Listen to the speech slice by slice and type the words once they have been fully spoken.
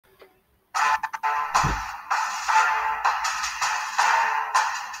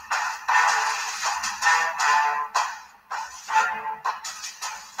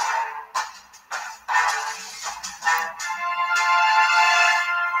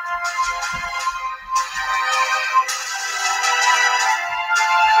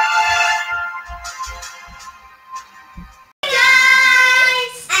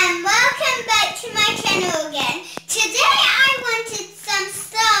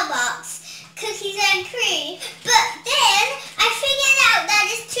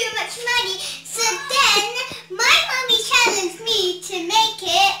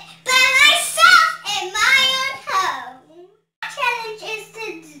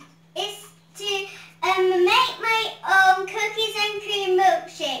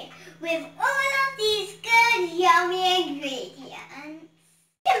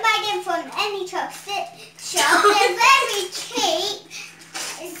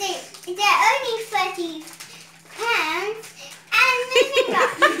they're only £30. And moving on.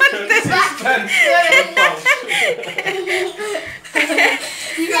 Moving on.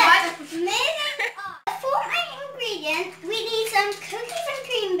 For my ingredients, we need some cookies and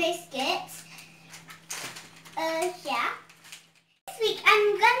cream biscuits. Yeah. This week I'm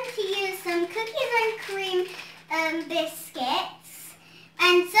going to use some cookies and cream biscuits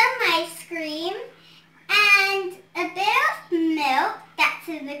and some ice cream and a bit of milk, that's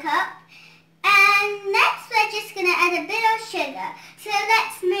in the cup. And next we're just going to add a bit of sugar. So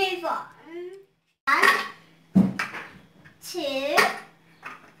let's move on. 1, 2,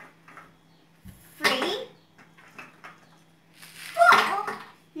 3, 4.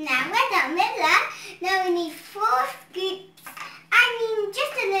 Now we're done with that. Now we need 4 scoops.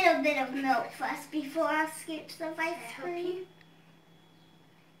 Just a little bit of milk first before our scoops of ice cream.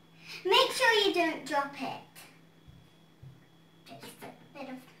 Make sure you don't drop it. Just a bit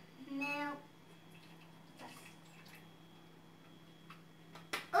of milk.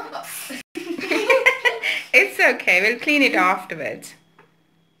 Oops. It's okay, we'll clean it afterwards.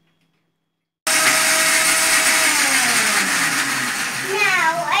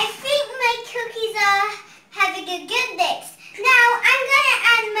 Now, I think my cookies are having a good mix. Now, I'm going to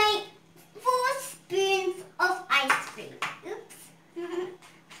add my 4 spoons of ice cream. Oops.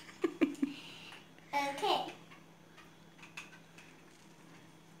 Okay.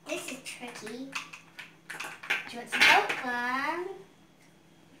 This is tricky. Do you want some help? 1.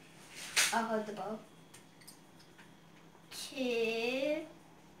 I'll hold the bowl. 2.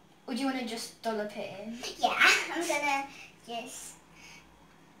 Or do you want to just dollop it in? Yeah, I'm going to just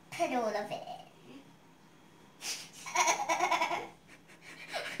put all of it in.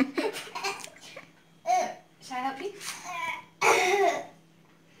 Shall I help you?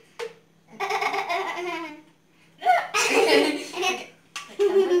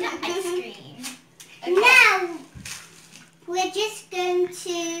 Ice cream. Okay. Now, we're just going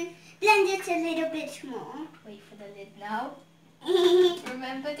to blend it a little bit more. Wait for the lid now.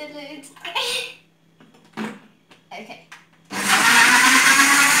 Remember the lid. Okay.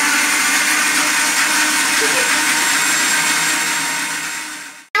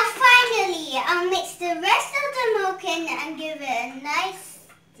 Now finally, I'll mix the rest of the milk in and give it a nice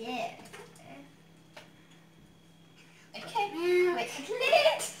stir. Okay. Wait for the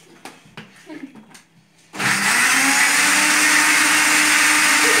lid.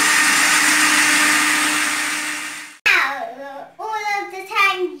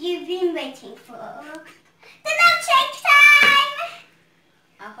 Waiting for the milkshake time.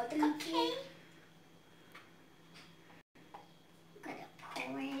 I'll hold the cupcake. I'm gonna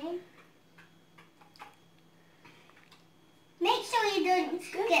pour in. Make sure you don't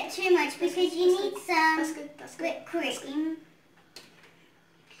get too much because you need some whipped cream.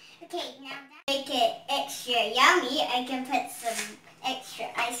 Okay, now that make it extra yummy, I can put some extra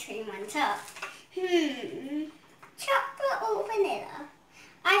ice cream on top. Chocolate or vanilla?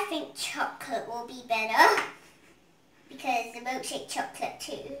 I think chocolate will be better because the milkshake chocolate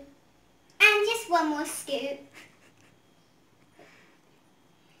too. And just one more scoop.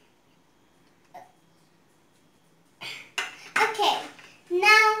 Okay,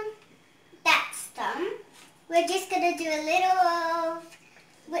 now that's done. We're just going to do a little of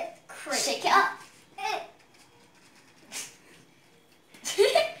whipped cream. Shake it up.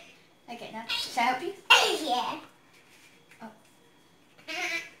 Okay, now shall I help you? Yeah.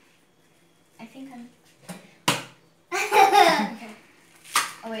 I think I'm... Okay.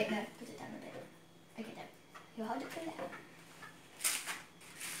 Oh wait, no, put it down a bit. Okay, no. You hold it for now.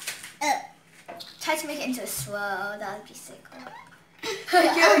 Try to make it into a swirl, that would be so cool. Are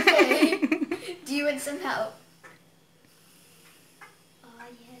you okay? Do you want some help? Oh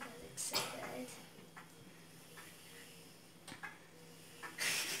yeah, that looks so good.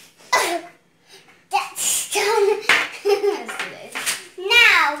 That's done. Let's do this.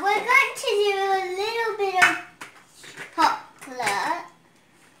 Now, we're going to do a little bit of chocolate.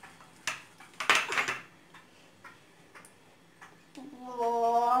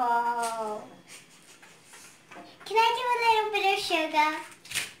 Whoa. Can I do a little bit of sugar?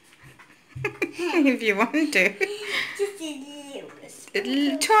 If you want to. Just a little bit. A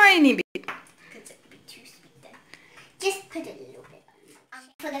tiny bit. Because it would be too sweet then. Just put a little bit on.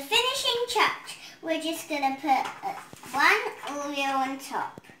 For the finishing touch, we're just going to put 1 Oreo on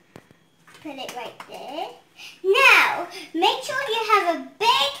top. Put it right there. Now, make sure you have a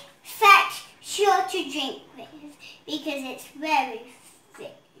big, fat straw to drink with because it's very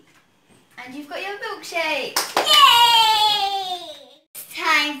thick. And you've got your milkshake. Yay! It's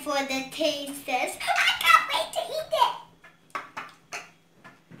time for the tasters. I can't wait to eat it.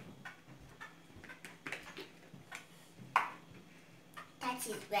 That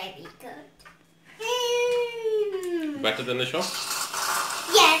is very good. Better than the shop?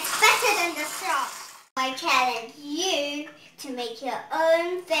 Yes, better than the shop. I challenge you to make your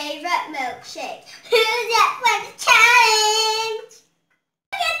own favourite milkshake. Who's up for the challenge?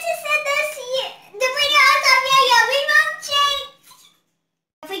 Don't forget to send us the videos of your yummy milkshakes.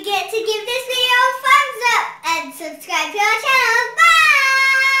 Don't forget to give this video